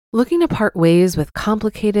Looking to part ways with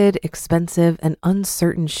complicated, expensive, and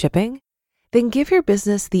uncertain shipping? Then give your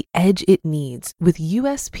business the edge it needs with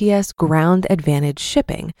USPS Ground Advantage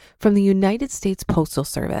shipping from the United States Postal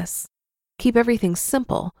Service. Keep everything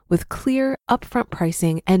simple with clear, upfront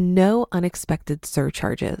pricing and no unexpected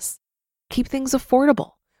surcharges. Keep things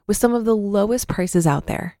affordable with some of the lowest prices out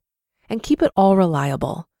there. And keep it all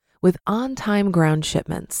reliable with on-time ground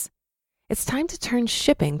shipments. It's time to turn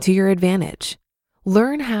shipping to your advantage.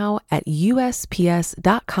 Learn how at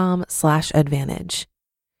USPS.com/advantage.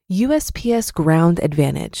 USPS Ground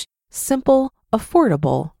Advantage. Simple,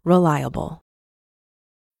 affordable, reliable.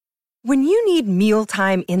 When you need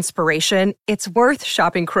mealtime inspiration, it's worth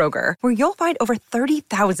shopping Kroger, where you'll find over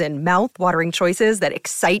 30,000 mouth-watering choices that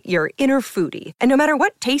excite your inner foodie. And no matter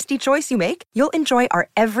what tasty choice you make, you'll enjoy our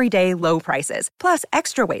everyday low prices, plus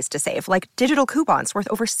extra ways to save, like digital coupons worth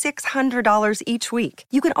over $600 each week.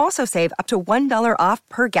 You can also save up to $1 off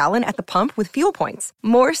per gallon at the pump with fuel points.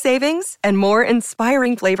 More savings and more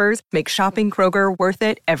inspiring flavors make shopping Kroger worth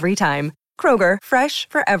it every time. Kroger, fresh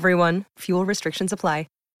for everyone. Fuel restrictions apply.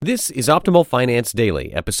 This is Optimal Finance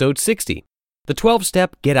Daily, Episode 60, The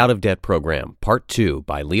 12-Step Get Out of Debt Program, Part 2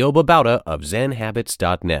 by Leo Babauta of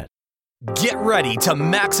ZenHabits.net. Get ready to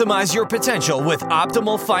maximize your potential with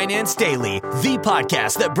Optimal Finance Daily, the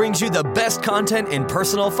podcast that brings you the best content in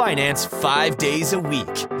personal finance 5 days a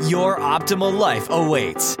week. Your optimal life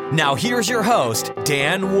awaits. Now here's your host,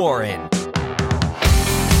 Dan Warren.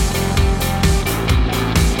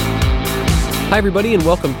 Hi, everybody, and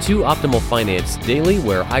welcome to Optimal Finance Daily,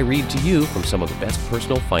 where I read to you from some of the best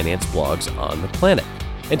personal finance blogs on the planet.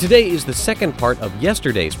 And today is the second part of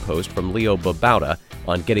yesterday's post from Leo Babauta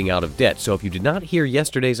on getting out of debt. So if you did not hear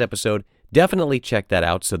yesterday's episode, definitely check that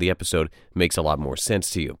out so the episode makes a lot more sense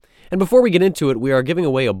to you. And before we get into it, we are giving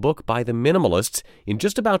away a book by the Minimalists in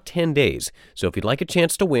just about 10 days. So if you'd like a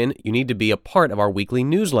chance to win, you need to be a part of our weekly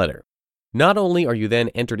newsletter. Not only are you then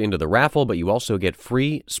entered into the raffle, but you also get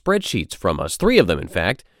free spreadsheets from us, 3 of them in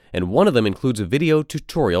fact, and one of them includes a video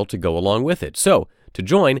tutorial to go along with it. So, to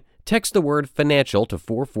join, text the word financial to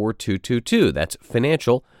 44222. That's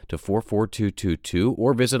financial to 44222,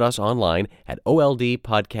 or visit us online at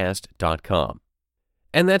oldpodcast.com.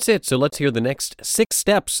 And that's it. So let's hear the next 6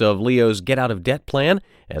 steps of Leo's Get Out of Debt plan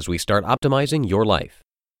as we start optimizing your life.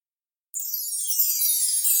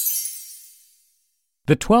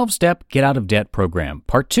 The 12-Step Get Out of Debt Program,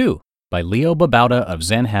 Part 2 by Leo Babauta of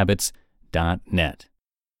ZenHabits.net.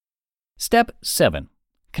 Step 7.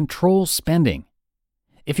 Control spending.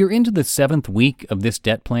 If you're into the 7th week of this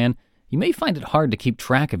debt plan, you may find it hard to keep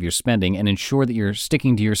track of your spending and ensure that you're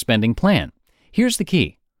sticking to your spending plan. Here's the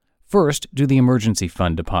key. First, do the emergency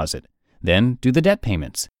fund deposit. Then, do the debt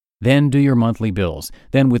payments. Then, do your monthly bills.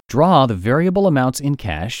 Then, withdraw the variable amounts in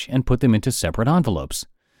cash and put them into separate envelopes.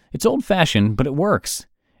 It's old-fashioned, but it works,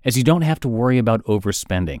 as you don't have to worry about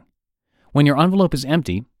overspending. When your envelope is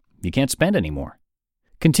empty, you can't spend anymore.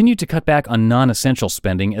 Continue to cut back on non-essential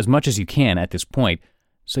spending as much as you can at this point,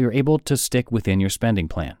 so you're able to stick within your spending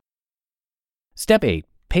plan. Step 8.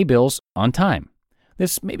 Pay bills on time.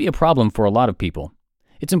 This may be a problem for a lot of people.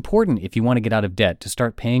 It's important if you want to get out of debt to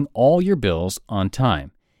start paying all your bills on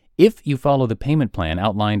time. If you follow the payment plan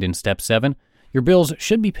outlined in Step 7, your bills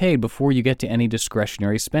should be paid before you get to any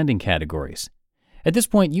discretionary spending categories. At this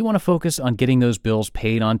point, you want to focus on getting those bills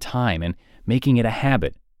paid on time and making it a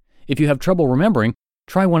habit. If you have trouble remembering,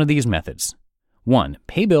 try one of these methods. 1.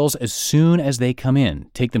 Pay bills as soon as they come in.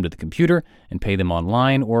 Take them to the computer and pay them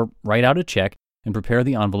online, or write out a check and prepare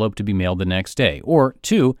the envelope to be mailed the next day. Or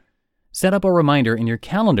 2. Set up a reminder in your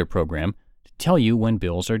calendar program to tell you when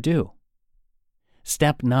bills are due.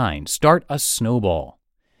 Step 9. Start a snowball.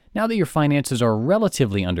 Now that your finances are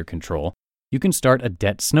relatively under control, you can start a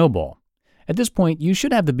debt snowball. At this point, you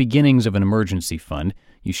should have the beginnings of an emergency fund.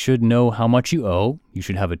 You should know how much you owe. You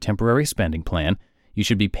should have a temporary spending plan. You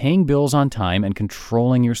should be paying bills on time and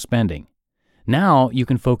controlling your spending. Now you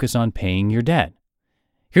can focus on paying your debt.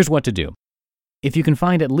 Here's what to do. If you can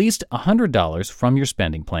find at least $100 from your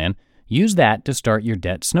spending plan, use that to start your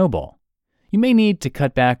debt snowball. You may need to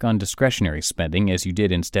cut back on discretionary spending as you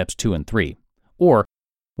did in Steps 2 and 3. Or,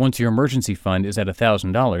 once your emergency fund is at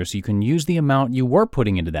 $1,000, you can use the amount you were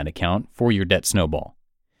putting into that account for your debt snowball.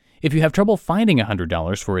 If you have trouble finding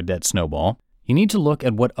 $100 for a debt snowball, you need to look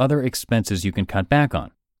at what other expenses you can cut back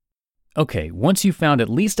on. Okay, once you've found at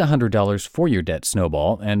least $100 for your debt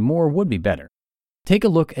snowball, and more would be better, take a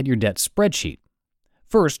look at your debt spreadsheet.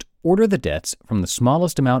 First, order the debts from the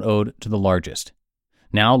smallest amount owed to the largest.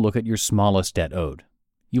 Now look at your smallest debt owed.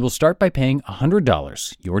 You will start by paying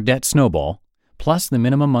 $100, your debt snowball, plus the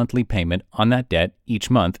minimum monthly payment on that debt each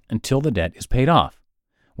month until the debt is paid off.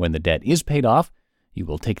 When the debt is paid off, you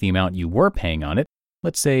will take the amount you were paying on it,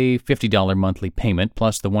 let's say $50 monthly payment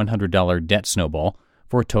plus the $100 debt snowball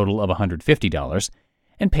for a total of $150,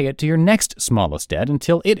 and pay it to your next smallest debt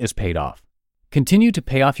until it is paid off. Continue to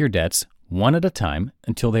pay off your debts one at a time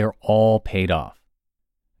until they are all paid off.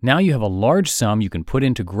 Now you have a large sum you can put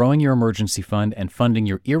into growing your emergency fund and funding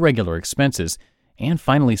your irregular expenses, and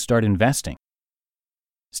finally start investing.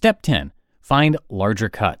 Step 10. Find larger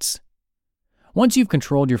cuts. Once you've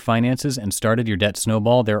controlled your finances and started your debt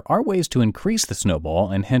snowball, there are ways to increase the snowball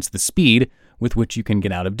and hence the speed with which you can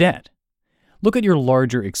get out of debt. Look at your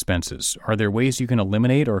larger expenses. Are there ways you can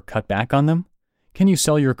eliminate or cut back on them? Can you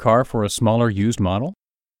sell your car for a smaller used model?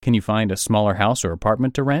 Can you find a smaller house or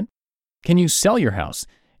apartment to rent? Can you sell your house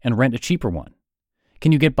and rent a cheaper one?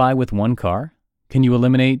 Can you get by with one car? Can you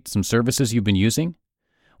eliminate some services you've been using?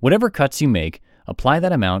 Whatever cuts you make, apply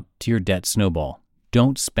that amount to your debt snowball.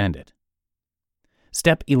 Don't spend it.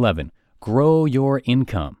 Step 11. Grow your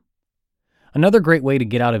income. Another great way to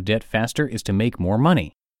get out of debt faster is to make more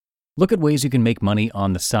money. Look at ways you can make money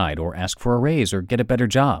on the side or ask for a raise or get a better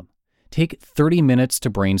job. Take 30 minutes to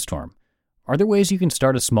brainstorm. Are there ways you can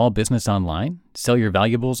start a small business online, sell your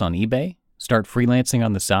valuables on eBay, start freelancing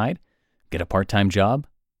on the side, get a part-time job?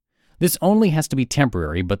 This only has to be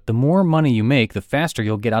temporary, but the more money you make, the faster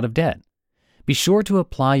you'll get out of debt. Be sure to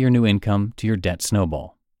apply your new income to your debt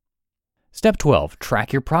snowball. Step 12.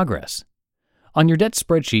 Track your progress. On your debt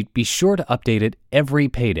spreadsheet, be sure to update it every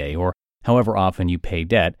payday or however often you pay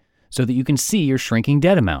debt so that you can see your shrinking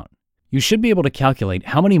debt amount. You should be able to calculate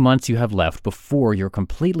how many months you have left before you're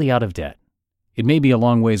completely out of debt. It may be a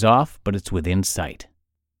long ways off, but it's within sight.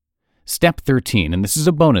 Step 13, and this is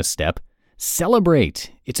a bonus step,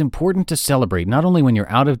 celebrate. It's important to celebrate not only when you're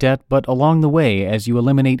out of debt, but along the way as you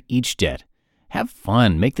eliminate each debt. Have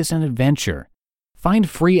fun. Make this an adventure. Find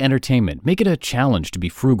free entertainment. Make it a challenge to be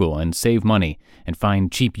frugal and save money and find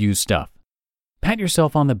cheap used stuff. Pat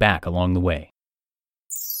yourself on the back along the way.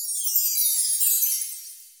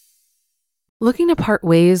 Looking to part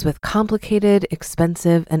ways with complicated,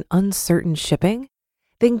 expensive, and uncertain shipping?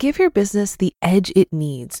 Then give your business the edge it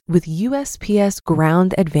needs with USPS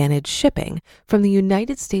Ground Advantage shipping from the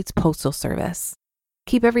United States Postal Service.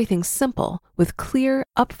 Keep everything simple with clear,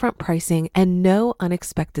 upfront pricing and no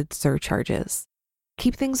unexpected surcharges.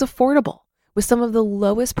 Keep things affordable with some of the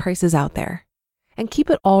lowest prices out there. And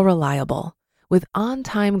keep it all reliable with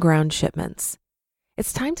on-time ground shipments.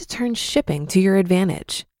 It's time to turn shipping to your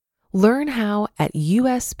advantage. Learn how at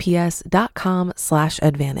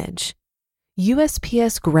USPS.com/advantage.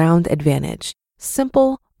 USPS Ground Advantage.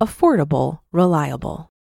 Simple, affordable,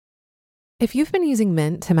 reliable. If you've been using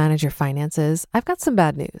Mint to manage your finances, I've got some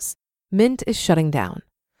bad news. Mint is shutting down.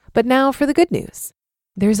 But now for the good news.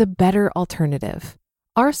 There's a better alternative.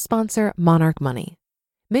 Our sponsor, Monarch Money.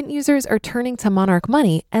 Mint users are turning to Monarch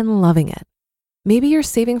Money and loving it. Maybe you're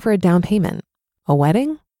saving for a down payment, a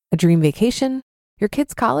wedding, a dream vacation, your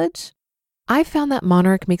kid's college. I've found that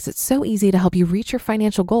Monarch makes it so easy to help you reach your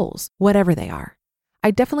financial goals, whatever they are.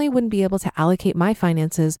 I definitely wouldn't be able to allocate my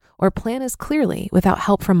finances or plan as clearly without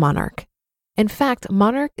help from Monarch. In fact,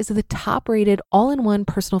 Monarch is the top-rated all-in-one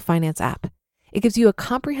personal finance app. It gives you a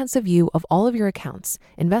comprehensive view of all of your accounts,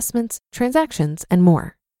 investments, transactions, and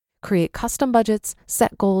more. Create custom budgets,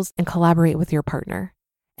 set goals, and collaborate with your partner.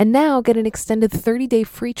 And now get an extended 30-day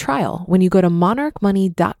free trial when you go to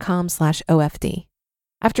monarchmoney.com/OFD.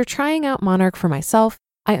 After trying out Monarch for myself,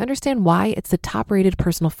 I understand why it's the top-rated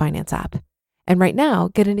personal finance app. And right now,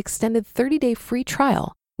 get an extended 30-day free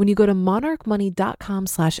trial when you go to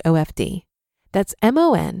monarchmoney.com/OFD. That's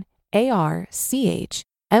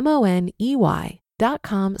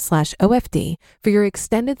monarchmoney.com/OFD for your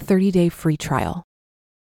extended 30-day free trial.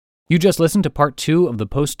 You just listened to part 2 of the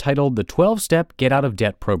post titled The 12-Step Get Out of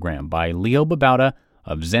Debt Program by Leo Babauta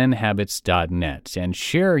of ZenHabits.net. And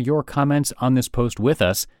share your comments on this post with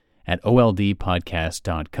us at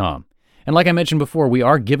oldpodcast.com. And like I mentioned before, we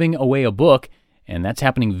are giving away a book, and that's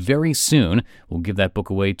happening very soon. We'll give that book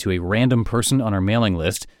away to a random person on our mailing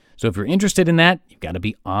list. So if you're interested in that, you've got to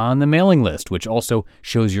be on the mailing list, which also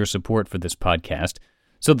shows your support for this podcast.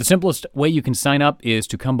 So the simplest way you can sign up is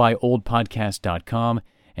to come by oldpodcast.com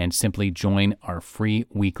and simply join our free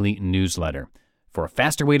weekly newsletter. For a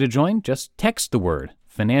faster way to join, just text the word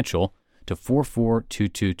financial to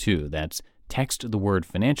 44222. That's text the word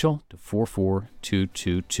financial to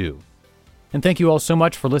 44222. And thank you all so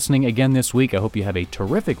much for listening again this week. I hope you have a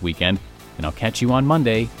terrific weekend, and I'll catch you on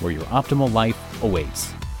Monday where your optimal life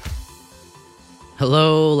awaits.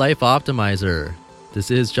 Hello, Life Optimizer.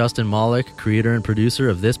 This is Justin Malik, creator and producer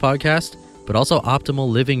of this podcast, but also Optimal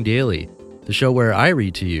Living Daily. the show where I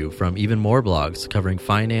read to you from even more blogs covering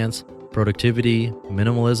finance, productivity,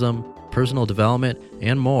 minimalism, personal development,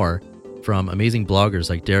 and more from amazing bloggers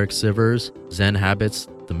like Derek Sivers, Zen Habits,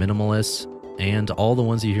 The Minimalists, and all the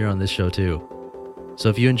ones you hear on this show too. So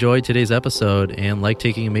if you enjoyed today's episode and like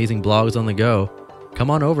taking amazing blogs on the go, come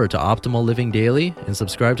on over to Optimal Living Daily and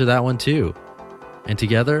subscribe to that one too. And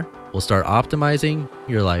together, we'll start optimizing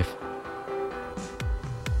your life.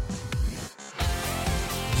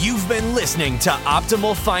 You've been listening to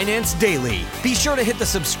Optimal Finance Daily. Be sure to hit the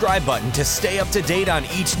subscribe button to stay up to date on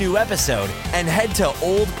each new episode and head to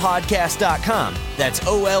oldpodcast.com. That's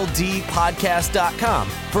OLDpodcast.com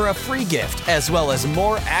for a free gift as well as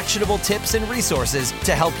more actionable tips and resources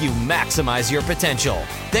to help you maximize your potential.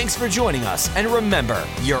 Thanks for joining us, and remember,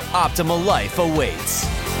 your optimal life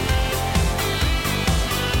awaits.